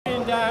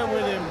down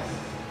with him.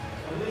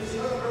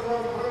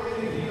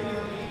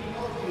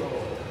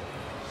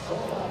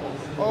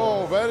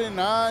 Oh, very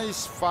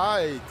nice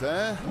fight,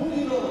 eh?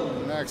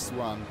 Next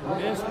one.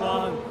 This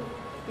one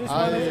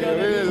I is gonna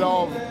really be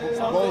love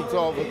something. both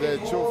of the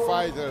two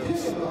fighters.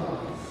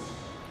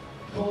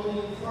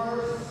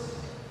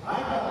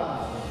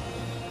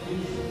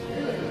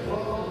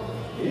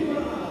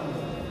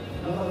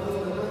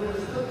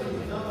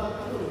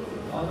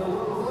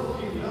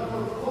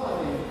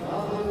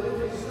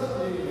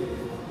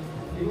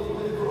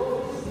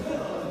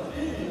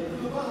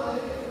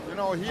 You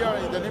know, here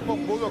in the Nippon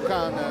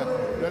Budokan,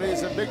 there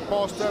is a big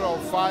poster of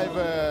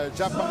 5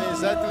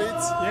 Japanese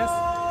athletes. Yes.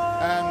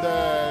 And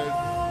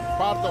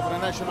part of the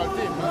national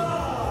team.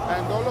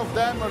 And all of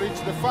them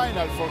reached the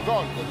final for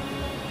gold.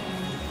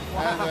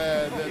 Wow.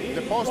 And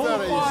the poster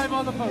all 5 is...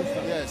 on the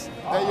poster. Yes,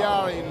 they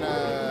are in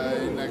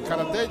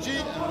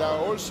Karate and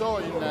also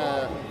in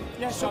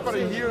yes,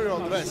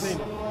 superhero dress.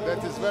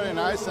 That is very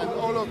nice, and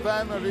all of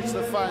them reached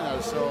the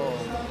final. So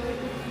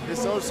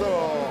it's also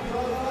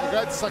a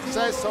great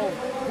success of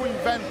who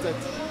invented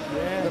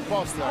the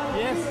poster.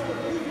 Yes,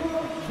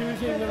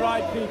 choosing the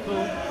right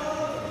people.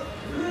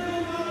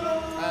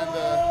 And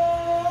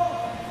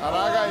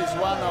Araga is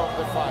one of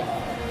the 5.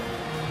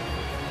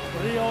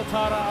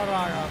 Ryutaro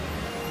Araga,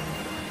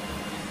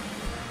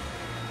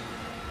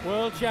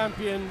 world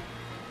champion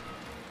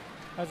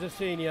as a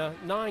senior,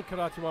 9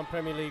 Karate1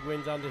 Premier League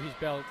wins under his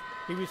belt.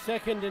 He was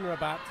second in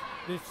Rabat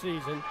this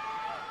season,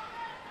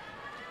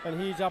 and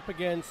he's up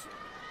against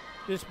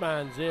this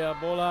man,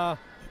 Zabihollah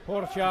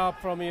Poorshab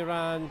from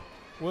Iran,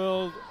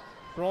 world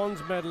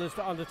bronze medalist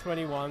at under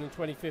 21 in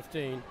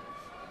 2015.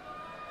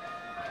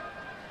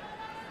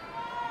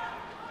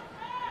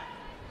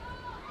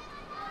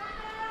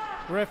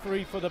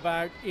 Referee for the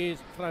bout is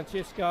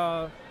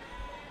Francisca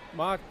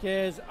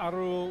Marquez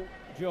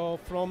Araujo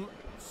from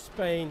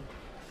Spain.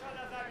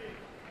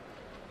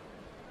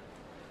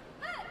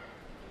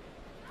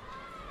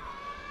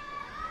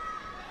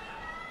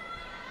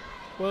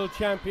 World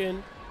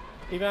champion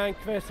Ivan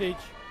Kvesic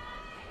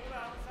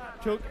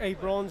took a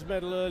bronze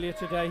medal earlier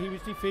today. He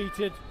was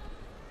defeated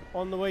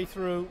on the way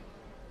through.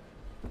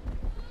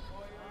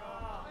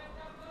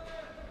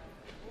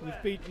 He was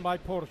beaten by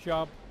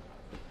Poorshab.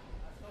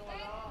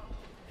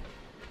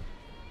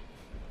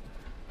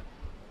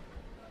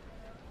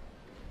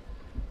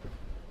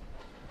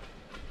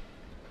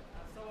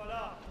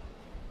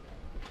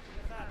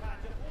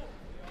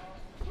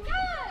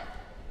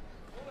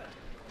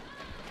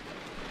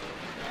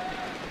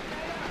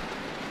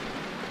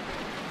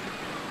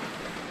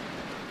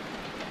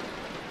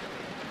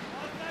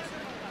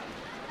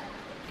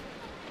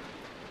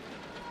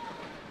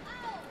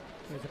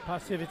 There's a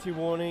passivity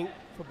warning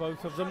for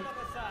both of them.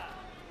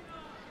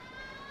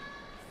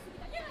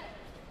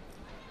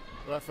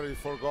 Referee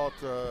forgot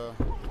to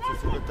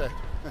feel the tape.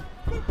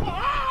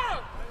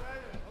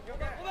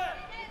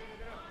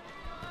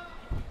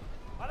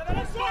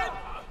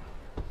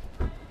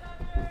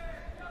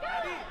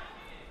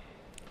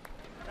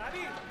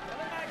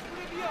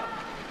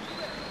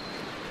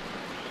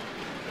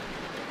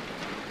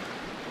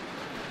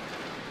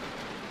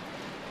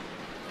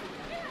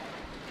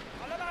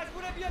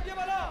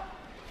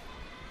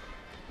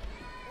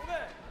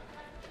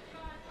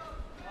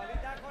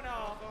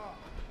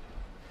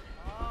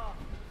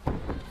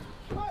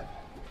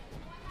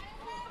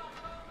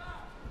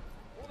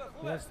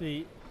 That's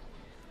the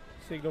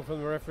signal from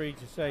the referee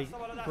to say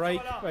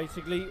break,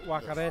 basically.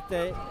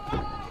 Wakarete.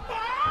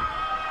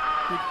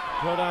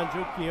 Jordan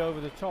Juki over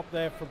the top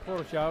there from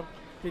Poorshab.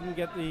 Didn't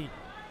get the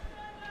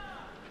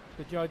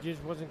judges,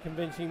 wasn't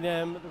convincing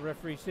them. The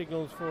referee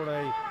signals for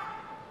a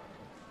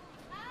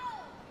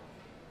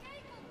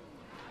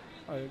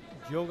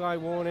Jogai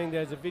warning.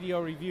 There's a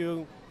video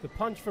review. The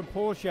punch from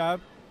Poorshab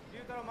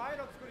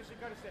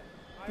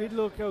did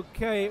look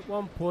okay at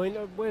one point.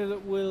 Whether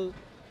it will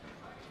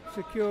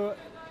secure,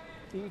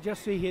 you can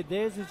just see here,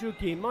 there's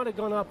Suzuki. Might have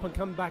gone up and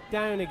come back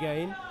down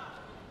again.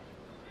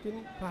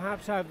 Didn't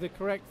perhaps have the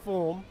correct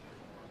form.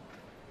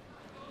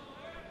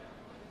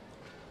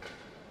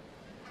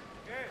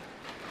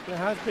 It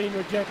has been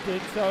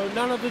rejected, so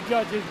none of the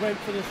judges went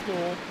for the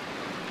score.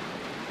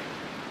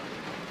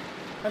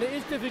 And it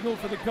is difficult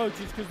for the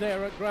coaches because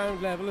they're at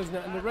ground level, isn't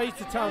it? And the raise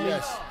to tummy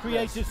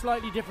creates a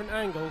slightly different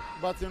angle.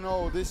 But you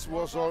know, this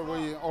was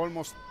always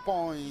almost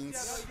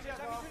points.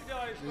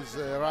 Is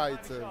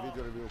right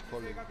video review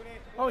colleague.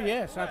 Oh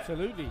yes,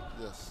 absolutely.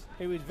 Yes.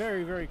 It was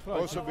very, very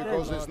close. Also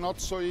because it's not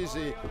so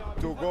easy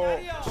to go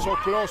so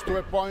close to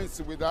a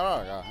point with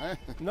Araga. Eh?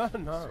 No.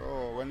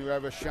 So when you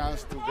have a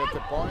chance to get the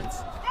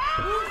points.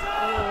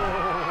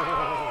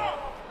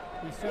 Oh.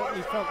 He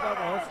certainly felt that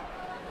was.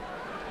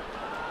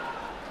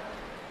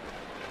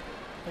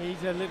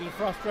 He's a little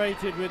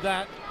frustrated with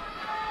that.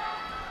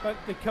 But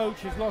the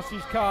coach has lost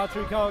his card,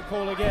 so he can't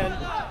call again.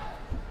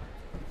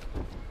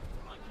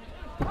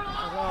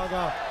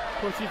 Araga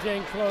pushes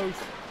in close.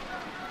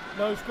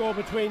 No score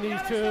between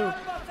these two.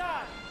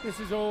 This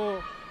is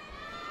all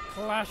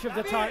clash of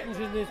the titans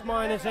in this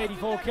minus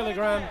 84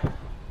 kilogram.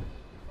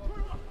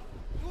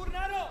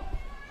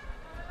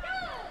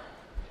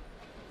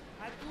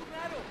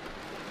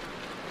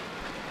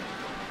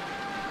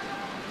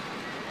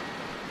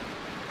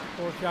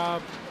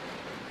 Poorshab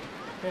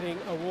getting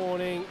a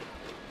warning.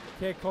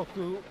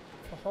 Keikoku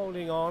for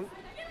holding on.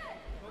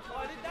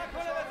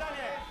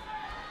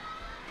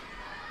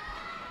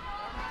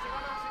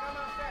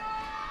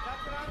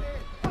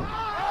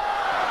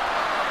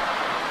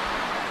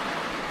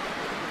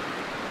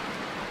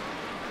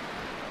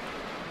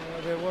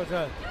 There was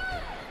an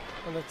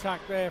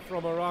attack there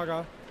from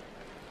Araga.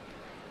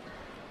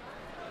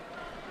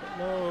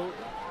 No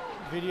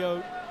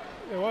video.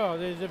 Well,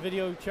 there's a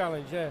video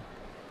challenge there.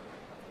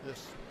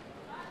 Yes.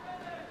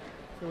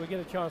 So we get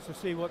a chance to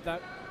see what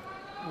that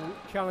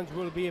challenge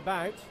will be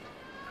about.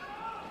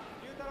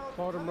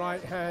 Bottom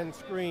right hand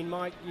screen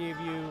might give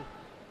you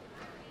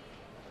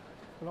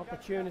an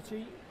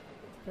opportunity,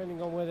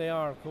 depending on where they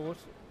are, of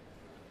course.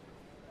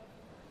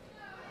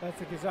 That's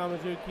the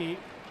Kazamazuki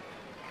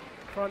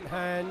front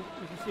hand.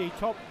 You can see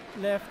top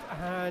left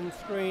hand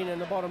screen and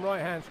the bottom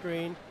right hand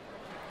screen.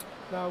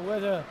 Now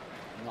whether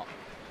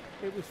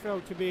it was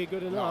felt to be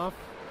good enough.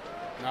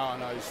 No,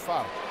 it's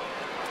far.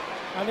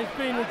 And it's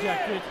been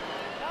rejected.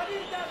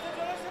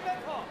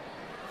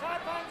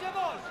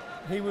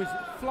 He was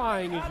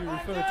flying, as you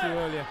referred to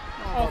earlier,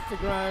 off the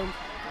ground.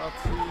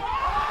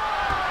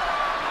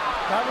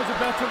 That was a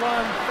better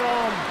one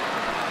from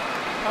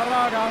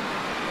Araga.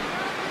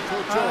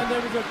 And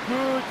there was a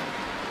good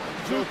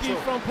Zuki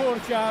from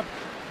Poorshab.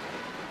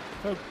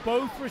 So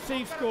both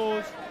received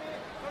scores.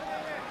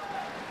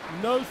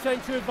 No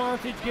century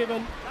advantage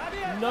given.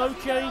 No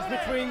change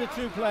between the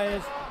two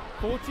players.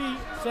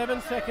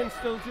 47 seconds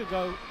still to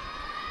go.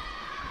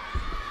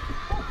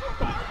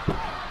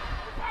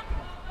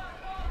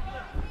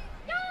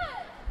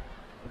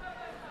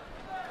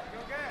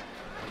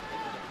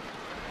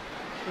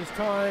 This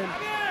time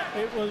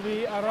it will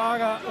be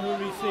Araga who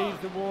receives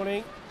the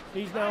warning.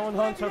 He's now on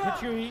Hansa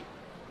Kachui.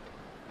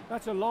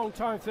 That's a long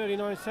time,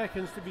 39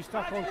 seconds to be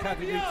stuck on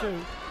category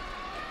 2.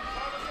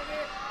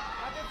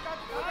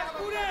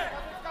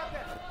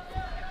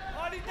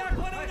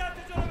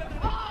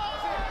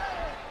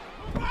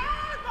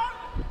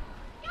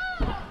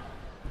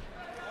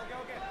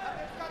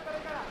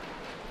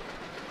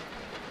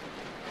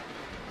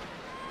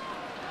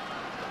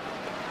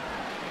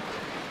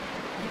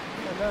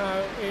 And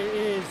now it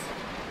is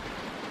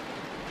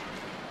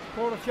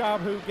Poorshab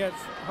who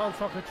gets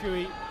Hansa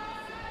Kachui.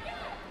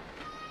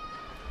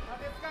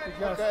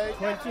 Just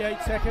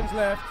 28 seconds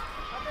left.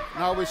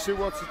 Now we see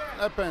what's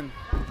happened.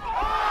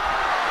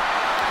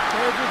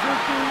 There's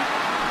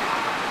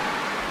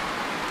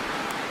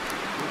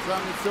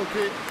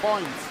Zabihollah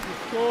points. the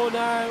score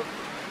now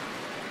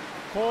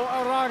for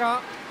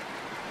Araga.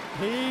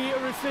 He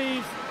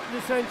receives the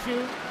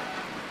senchu.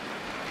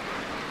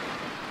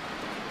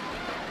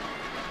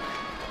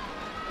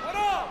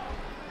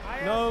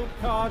 No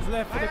cards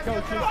left for the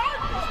coaches.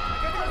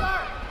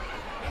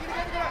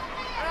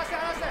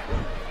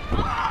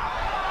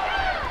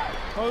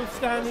 Both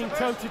standing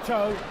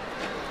toe-to-toe.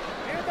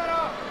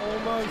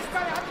 Almost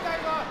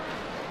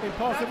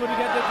impossible to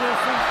get the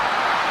distance.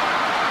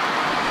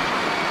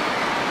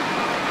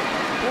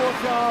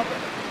 Poorshab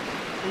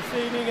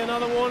receiving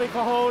another warning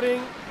for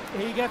holding.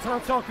 He gets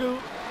Hansoku.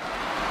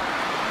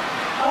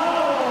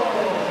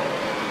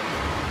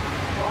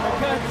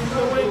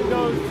 The win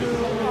goes to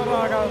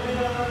Araga.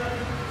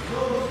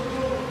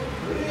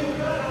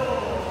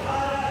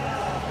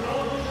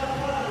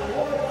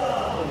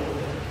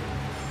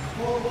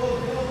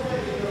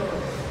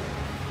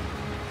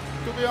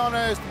 To be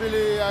honest,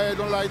 Billy, I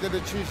don't like the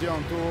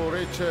decision to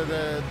reach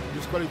the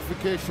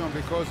disqualification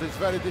because it's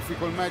very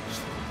difficult match.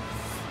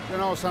 You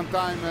know,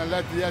 sometimes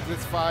let the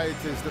athletes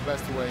fight is the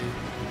best way.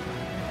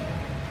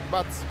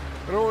 But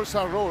rules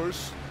are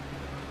rules.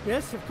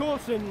 Yes, of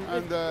course, and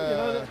you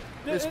know,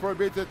 it's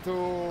prohibited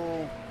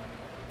to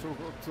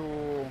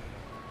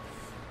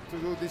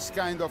do this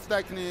kind of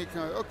technique.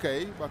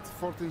 Okay, but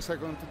 14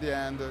 seconds to the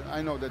end.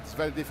 I know that it's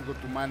very difficult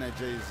to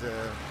manage.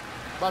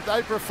 But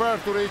I prefer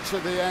to reach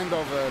the end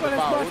of the bout.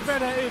 Well, it's much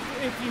better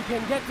if you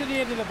can get to the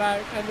end of the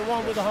bout and the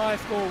one with the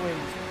highest score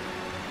wins.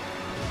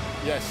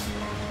 Yes.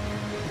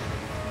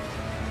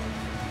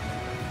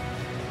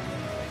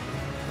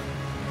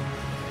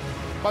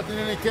 But in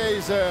any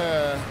case,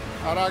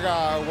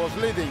 Araga was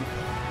leading.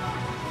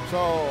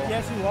 So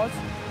yes, he was.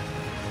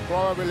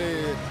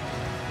 Probably.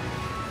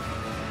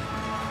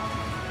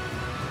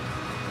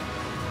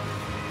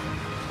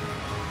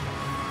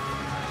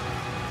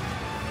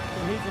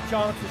 And here's a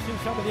chance to see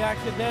some of the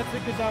action. There's the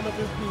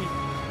Kazamazuki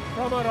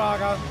from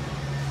Araga.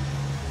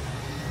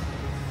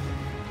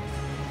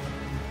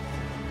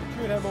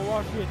 Should have a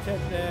washi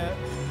attempt there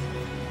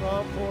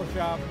from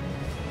Poorshab.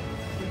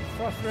 He's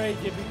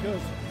frustrated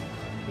because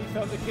he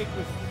felt the kick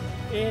was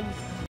in.